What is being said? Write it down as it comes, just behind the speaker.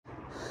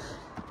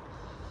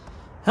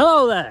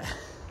Hello there.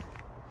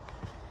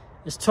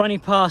 It's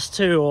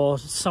 2:20 or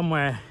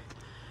somewhere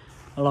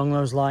along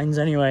those lines.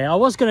 Anyway, I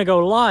was going to go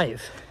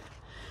live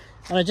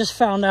and I just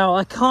found out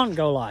I can't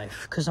go live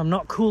because I'm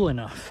not cool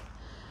enough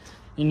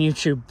in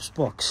YouTube's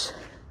books.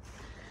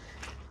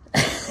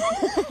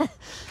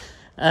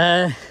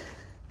 Yeah,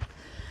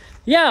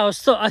 I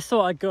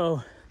thought I'd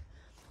go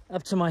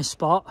up to my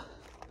spot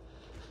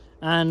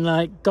and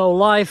like go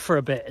live for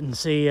a bit and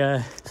see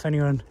if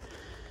anyone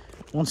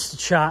wants to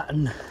chat,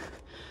 and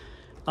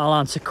I'll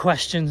answer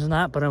questions and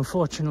that. But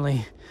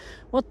unfortunately,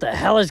 what the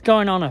hell is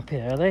going on up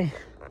here? Are they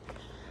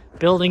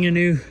building a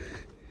new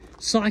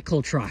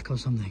cycle track or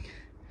something?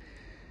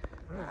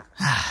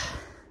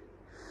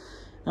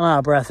 I'm out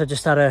of breath. I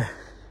just had a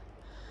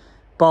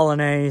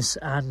bolognese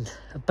and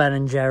a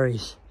Ben &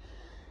 Jerry's,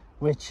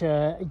 which,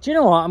 do you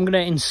know what? I'm going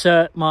to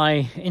insert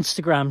my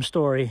Instagram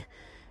story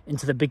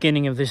into the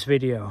beginning of this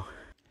video.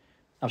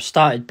 I've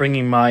started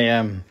bringing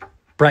my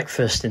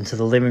breakfast into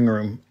the living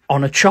room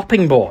on a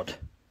chopping board.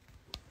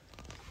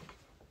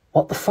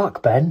 What the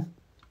fuck, Ben?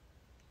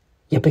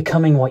 You're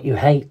becoming what you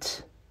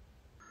hate.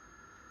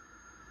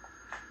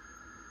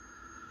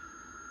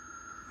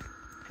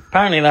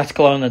 Apparently that's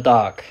glow in the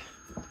dark.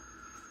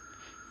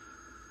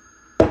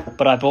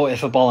 But I bought it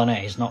for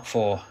bolognese, not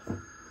for...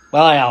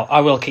 Well,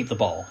 I will keep the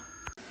bowl.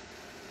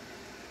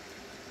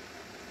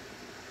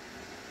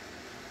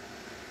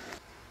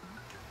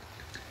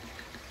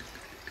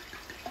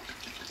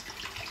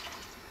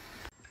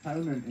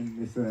 Element in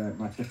this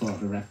match, I thought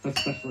the ref,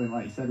 especially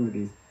like you said with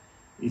his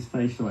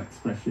facial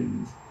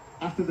expressions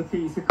after the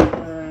piece of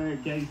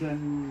gave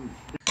them.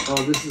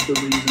 Oh, this is the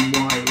reason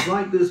why it was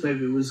like this.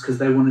 Maybe it was because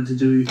they wanted to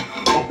do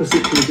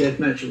opposite to a death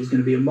match. It was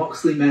going to be a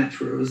Moxley match,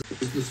 where it was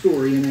the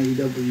story in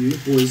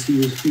AEW was he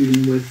was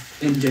feuding with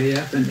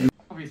MJF and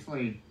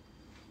obviously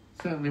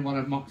certainly one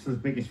of Mox's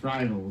biggest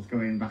rivals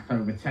going back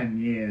over 10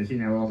 years. You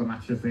know, all the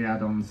matches they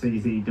had on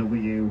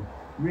CZW,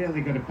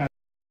 really good opponent.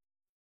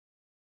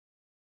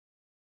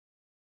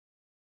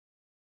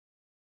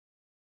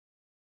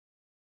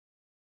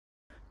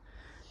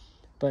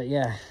 But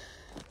yeah,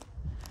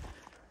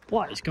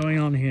 what is going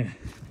on here?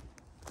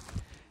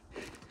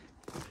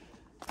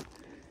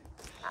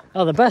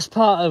 Oh, the best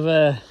part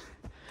of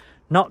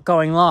not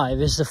going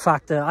live is the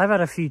fact that I've had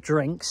a few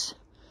drinks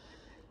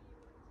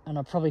and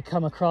I'll probably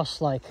come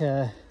across like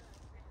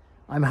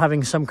I'm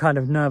having some kind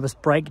of nervous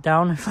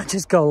breakdown if I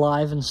just go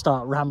live and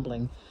start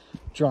rambling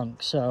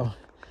drunk. So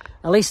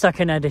at least I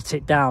can edit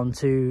it down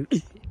to...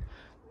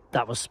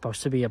 That was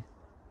supposed to be a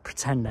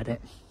pretend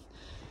edit.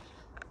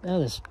 Oh,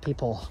 there's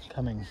people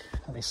coming.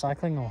 Are they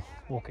cycling or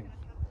walking?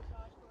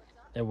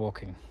 They're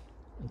walking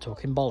and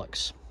talking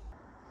bollocks.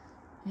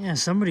 Yeah,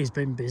 somebody's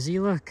been busy,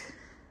 look.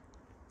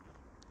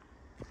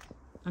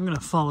 I'm gonna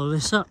follow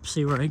this up,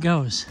 see where it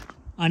goes.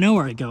 I know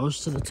where it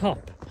goes, to the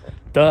top.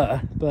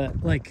 Duh,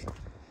 but like,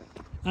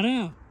 I don't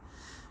know.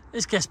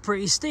 This gets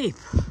pretty steep.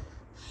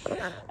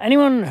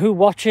 Anyone who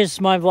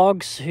watches my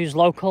vlogs who's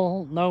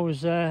local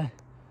knows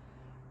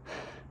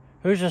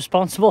who's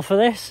responsible for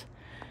this?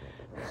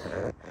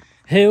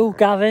 Who?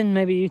 Gavin?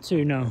 Maybe you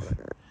two know.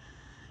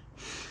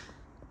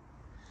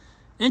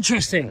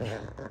 Interesting.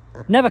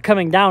 Never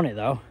coming down it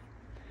though,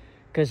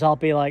 because I'll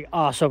be like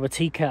arse over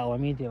tea kettle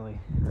immediately.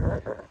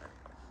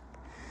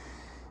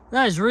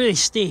 That is really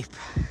steep.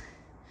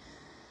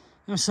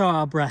 I'm so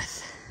out of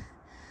breath.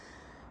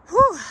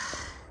 Whew.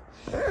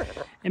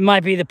 It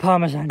might be the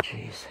Parmesan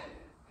cheese,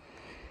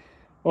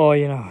 or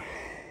you know,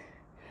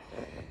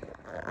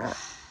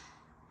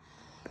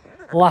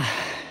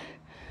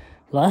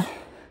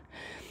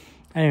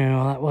 I don't know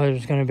what that word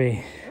was going to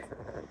be.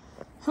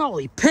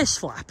 Holy piss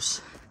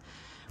flaps.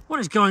 What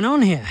is going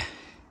on here?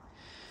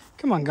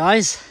 Come on,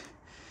 guys.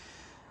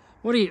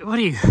 What are you,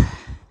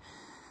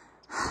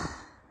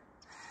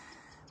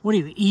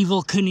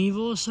 Evil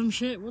Knievel or some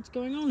shit? What's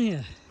going on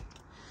here?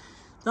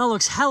 That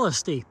looks hella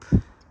steep.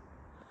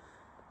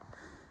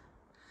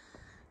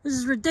 This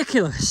is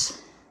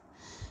ridiculous.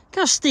 Look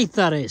how steep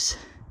that is.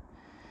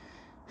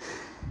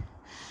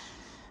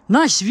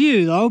 Nice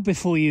view, though,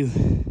 before you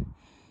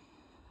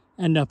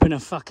end up in a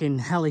fucking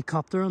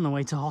helicopter on the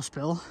way to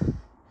hospital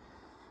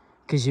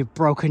because you've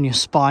broken your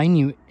spine,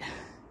 you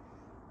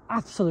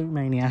absolute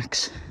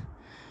maniacs.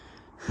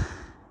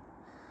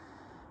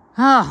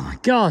 Oh my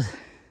god.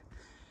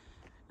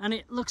 And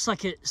it looks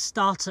like it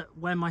starts at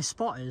where my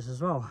spot is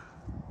as well.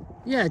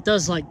 Yeah, it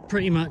does, like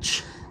pretty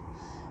much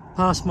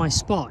past my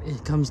spot.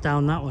 It comes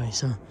down that way,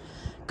 so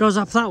it goes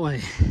up that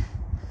way.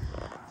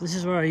 This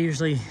is where I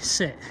usually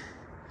sit.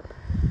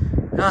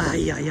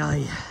 Ay, ay,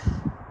 ay.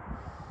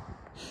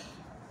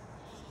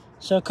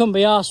 So I couldn't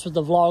be arsed with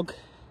the vlog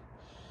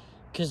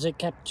because it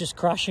kept just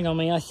crashing on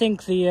me. I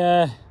think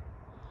the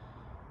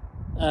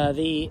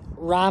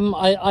RAM,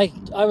 I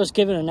was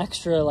given an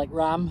extra like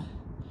RAM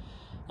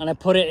and I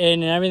put it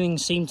in and everything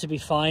seemed to be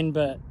fine,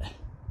 but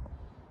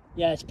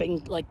yeah, it's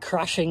been like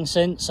crashing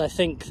since. I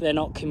think they're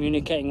not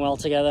communicating well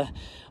together.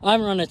 I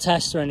haven't run a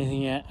test or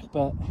anything yet,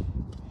 but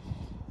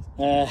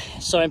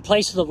so in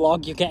place of the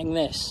vlog you're getting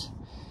this.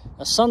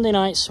 A Sunday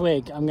night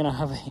swig. I'm going to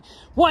have a...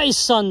 What is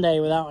Sunday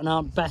without an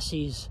Aunt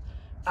Bessie's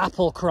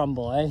apple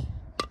crumble, eh?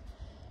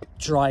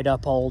 Dried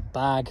up old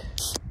bag.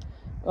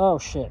 Oh,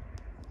 shit.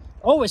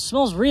 Oh, it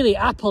smells really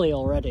appley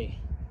already.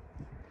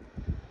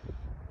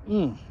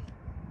 I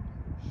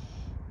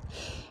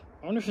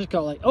wonder if it's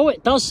got like... Oh,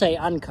 it does say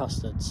and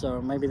custard,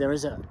 so maybe there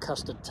is a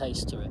custard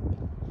taste to it.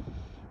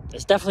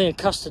 There's definitely a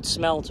custard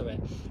smell to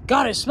it.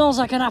 God, it smells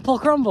like an apple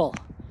crumble.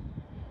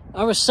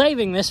 I was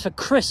saving this for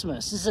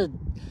Christmas. This is a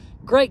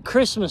great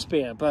Christmas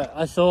beer, but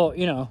I thought,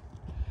 you know,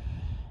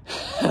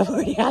 I've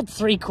already had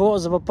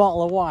 3/4 of a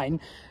bottle of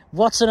wine.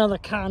 What's another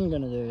can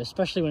gonna do?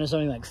 Especially when it's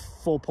only like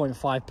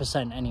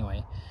 4.5%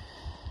 anyway.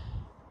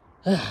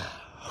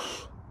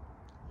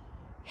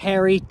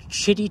 Hairy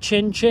chitty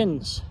chin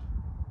chins.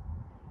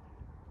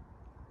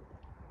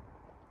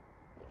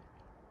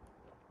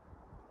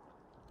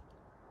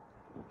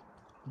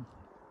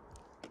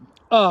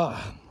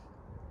 Oh.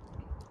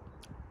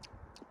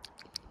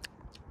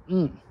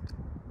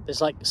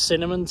 There's like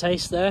cinnamon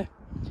taste there.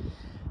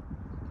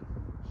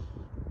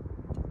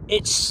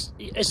 It's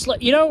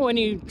like, you know when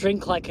you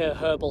drink like a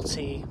herbal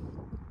tea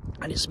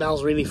and it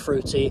smells really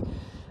fruity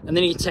and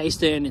then you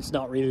taste it and it's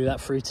not really that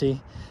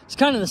fruity? It's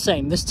kind of the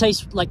same. This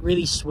tastes like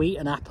really sweet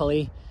and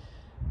appley,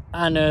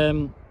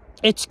 and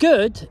it's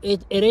good.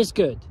 It is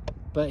good,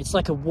 but it's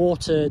like a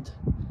watered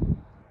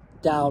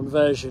down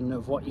version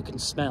of what you can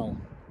smell.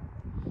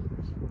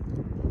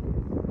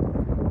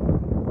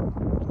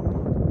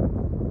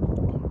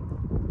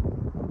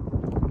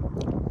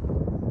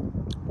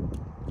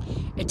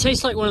 It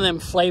tastes like one of them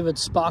flavoured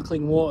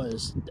sparkling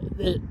waters.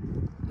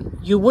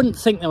 You wouldn't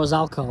think there was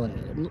alcohol in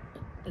it.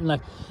 And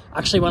like,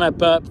 actually, when I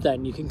burp,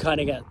 then you can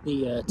kind of get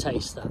the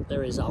taste that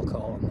there is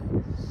alcohol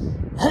in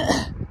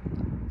it.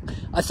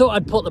 I thought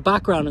I'd put the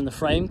background in the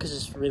frame because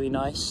it's really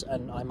nice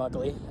and I'm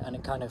ugly, and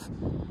it kind of,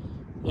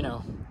 you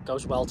know,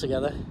 goes well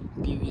together.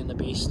 Beauty and the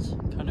Beast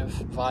kind of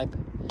vibe.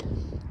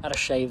 Had a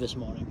shave this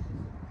morning.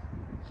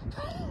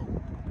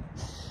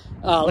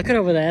 Oh, look at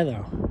over there,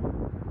 though.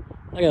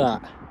 Look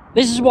at that.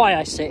 This is why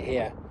I sit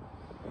here.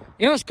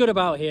 You know what's good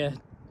about here?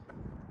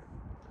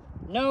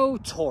 No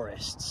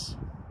tourists.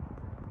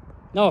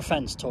 No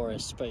offense,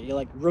 tourists, but you're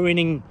like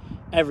ruining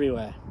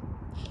everywhere.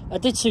 I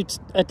did see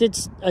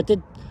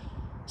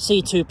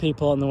 2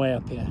 people on the way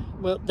up here.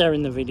 Well, they're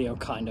in the video,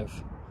 kind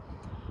of.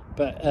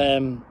 But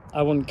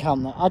I wouldn't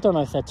count that. I don't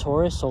know if they're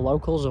tourists or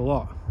locals or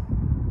what.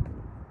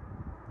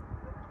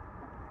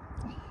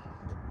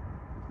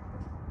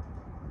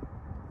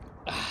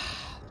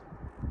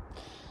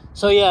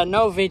 So yeah,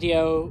 no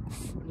videos.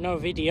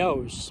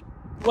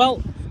 Well,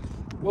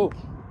 whoa,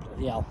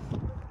 bloody hell.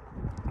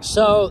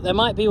 So there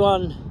might be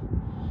one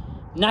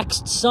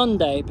next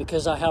Sunday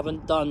because I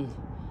haven't done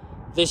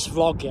this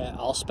vlog yet.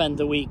 I'll spend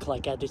the week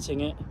like editing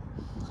it,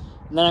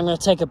 and then I'm going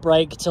to take a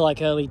break till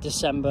like early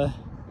December.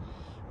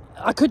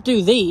 I could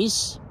do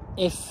these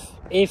if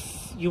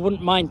you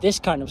wouldn't mind this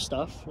kind of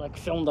stuff, like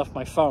filmed off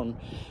my phone,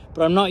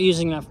 but I'm not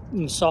using that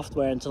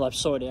software until I've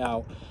sorted it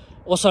out.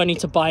 Also, I need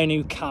to buy a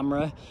new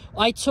camera.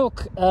 I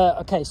took,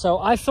 okay, so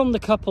I filmed a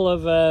couple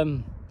of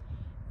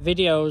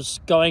videos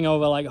going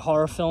over like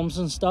horror films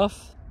and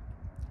stuff.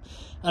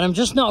 And I'm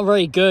just not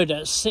very good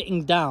at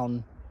sitting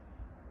down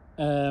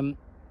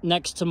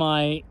next to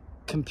my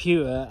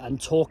computer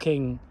and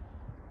talking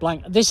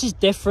blank. This is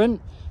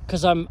different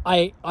because I'm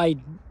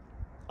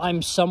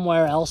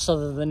somewhere else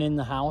other than in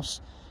the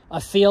house.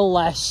 I feel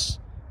less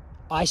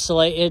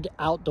isolated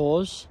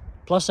outdoors.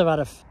 Plus, I've had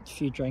a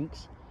few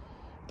drinks.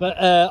 But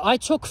I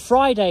took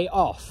Friday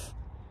off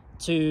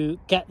to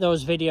get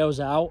those videos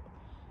out,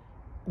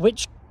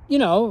 which, you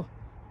know,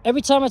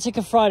 every time I take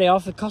a Friday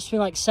off, it costs me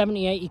like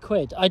 70, 80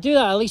 quid. I do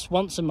that at least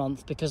once a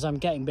month because I'm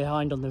getting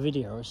behind on the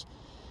videos.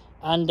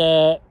 And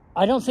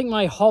I don't think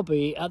my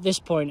hobby at this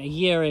point, a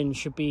year in,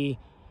 should be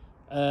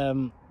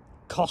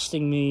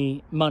costing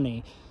me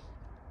money.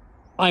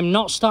 I'm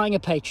not starting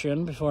a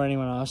Patreon before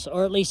anyone else,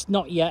 or at least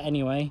not yet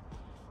anyway.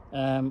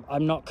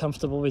 I'm not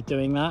comfortable with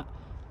doing that.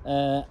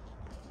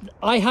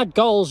 I had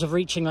goals of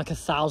reaching like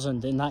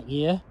 1,000 in that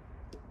year.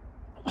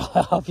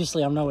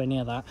 Obviously, I'm nowhere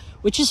near that,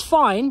 which is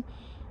fine.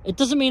 It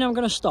doesn't mean I'm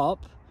going to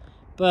stop,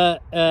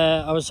 but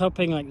I was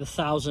hoping like the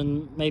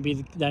 1,000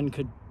 maybe then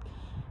could,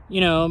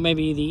 you know,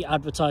 maybe the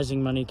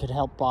advertising money could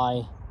help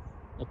buy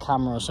a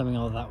camera or something.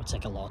 Although that would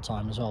take a lot of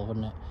time as well,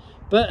 wouldn't it?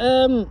 But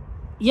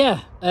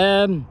yeah,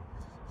 I'm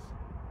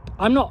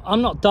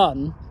not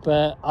done,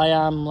 but I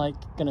am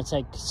like going to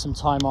take some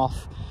time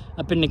off.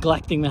 I've been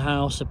neglecting the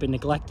house. I've been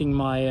neglecting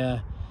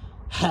my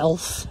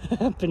health.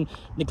 I've been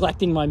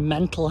neglecting my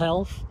mental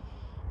health.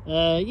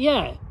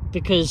 Yeah,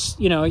 because,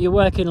 you know, you're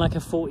working like a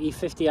 40,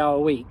 50-hour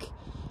week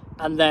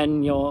and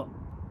then you're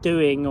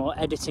doing or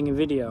editing a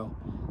video.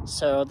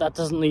 So that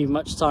doesn't leave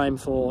much time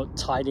for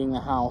tidying the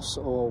house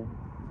or,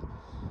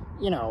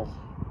 you know,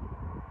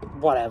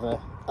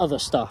 whatever, other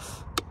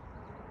stuff.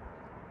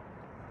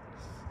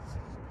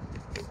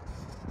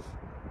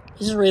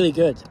 This is really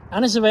good.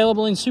 And it's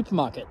available in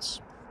supermarkets,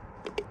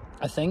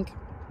 I think.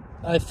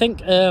 I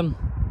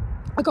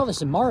got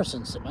this in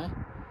Morrison's, didn't I?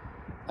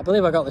 I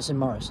believe I got this in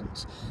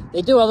Morrison's.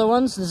 They do other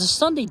ones. There's a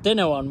Sunday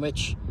dinner one,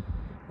 which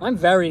I'm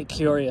very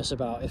curious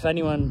about. If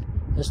anyone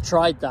has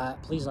tried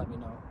that, please let me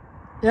know.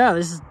 Yeah,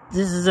 this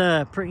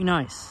is pretty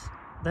nice.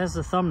 There's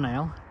the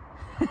thumbnail.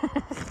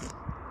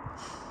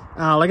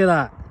 Oh, look at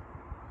that.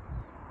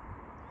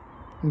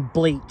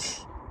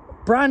 Bleach.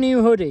 Brand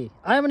new hoodie.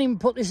 I haven't even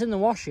put this in the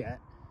wash yet.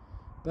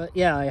 But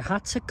yeah, I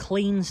had to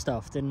clean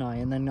stuff, didn't I?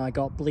 And then I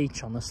got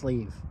bleach on the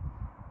sleeve.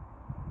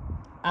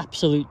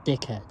 Absolute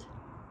dickhead.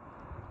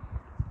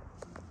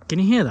 Can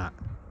you hear that?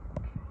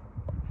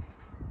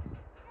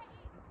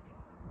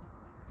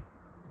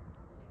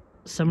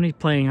 Somebody's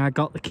playing I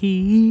Got the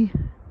Key.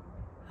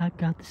 I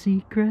got the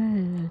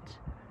secret.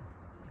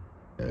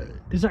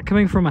 Is that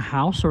coming from a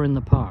house or in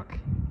the park?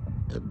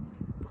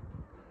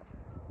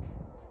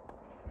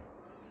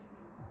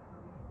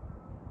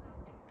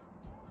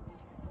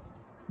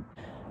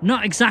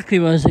 Not exactly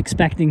what I was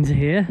expecting to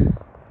hear.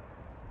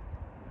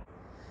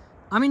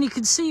 I mean, you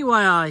can see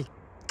why I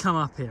come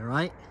up here,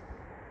 right?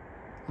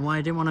 And why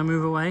I didn't want to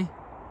move away.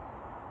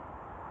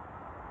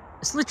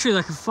 It's literally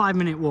like a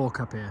 5-minute walk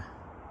up here.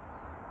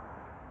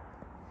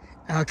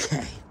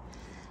 Okay.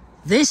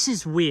 This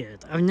is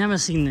weird. I've never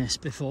seen this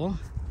before.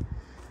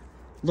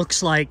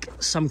 Looks like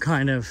some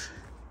kind of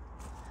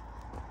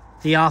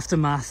the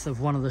aftermath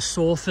of one of the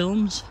Saw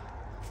films.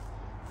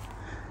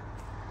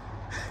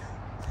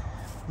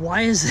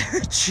 Why is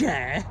there a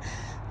chair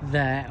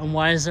there? And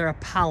why is there a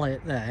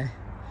pallet there?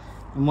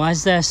 And why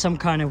is there some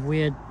kind of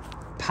weird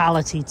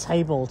pallet-y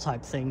table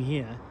type thing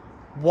here?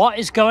 What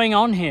is going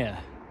on here?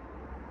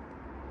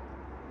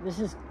 This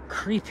is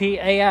creepy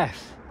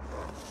AF.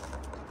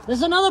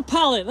 There's another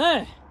pallet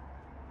there.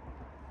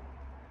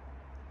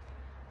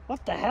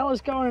 What the hell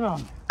is going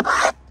on?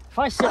 If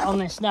I sit on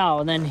this now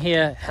and then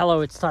hear, hello,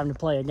 it's time to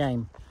play a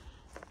game,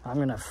 I'm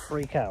gonna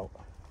freak out.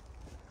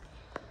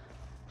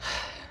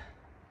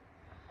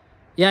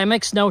 Yeah, it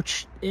makes no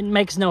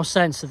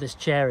sense that this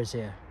chair is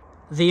here.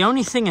 The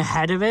only thing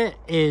ahead of it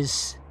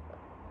is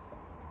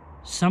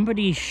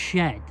somebody's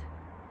shed.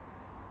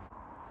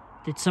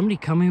 Did somebody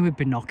come here with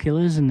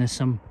binoculars and there's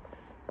some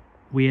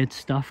weird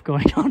stuff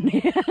going on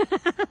here?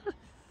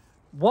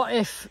 What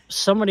if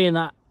somebody in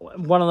that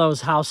one of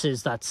those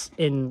houses that's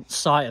in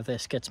sight of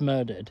this gets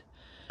murdered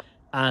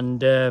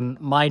and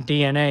my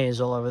DNA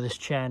is all over this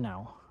chair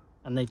now,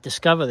 and they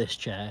discover this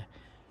chair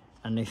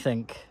and they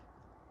think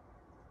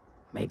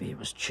maybe it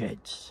was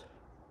Chids.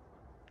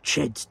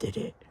 Chids did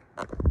it.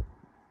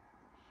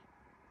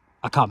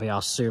 I can't be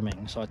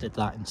assuming, so I did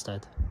that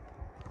instead.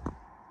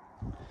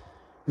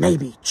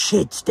 Maybe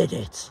Chids did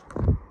it.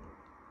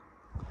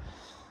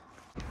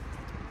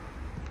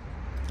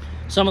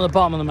 So I'm at the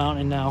bottom of the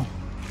mountain now.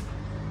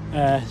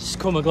 It's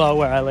Cumaglow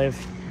where I live.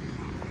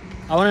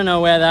 I want to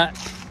know where that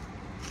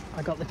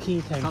I got the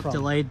key came from. Got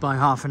delayed by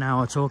half an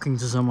hour talking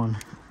to someone.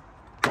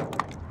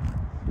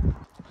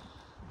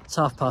 It's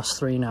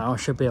 3:30 now. I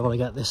should be able to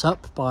get this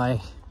up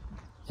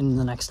in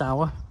the next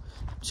hour.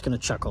 I'm just going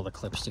to chuck all the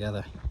clips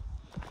together.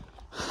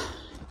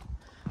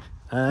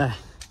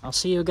 I'll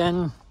see you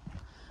again,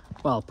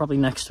 well, probably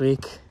next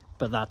week,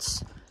 but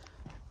that's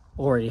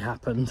already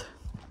happened.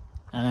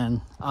 And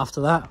then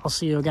after that, I'll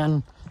see you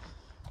again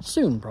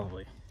soon,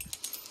 probably.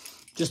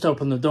 Just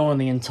opened the door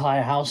and the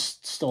entire house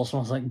still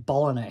smells like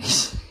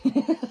bolognese.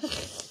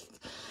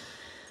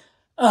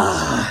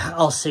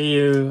 I'll see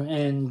you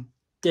in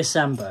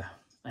December,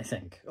 I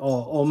think.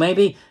 Or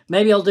maybe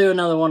I'll do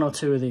another one or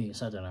two of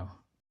these, I don't know.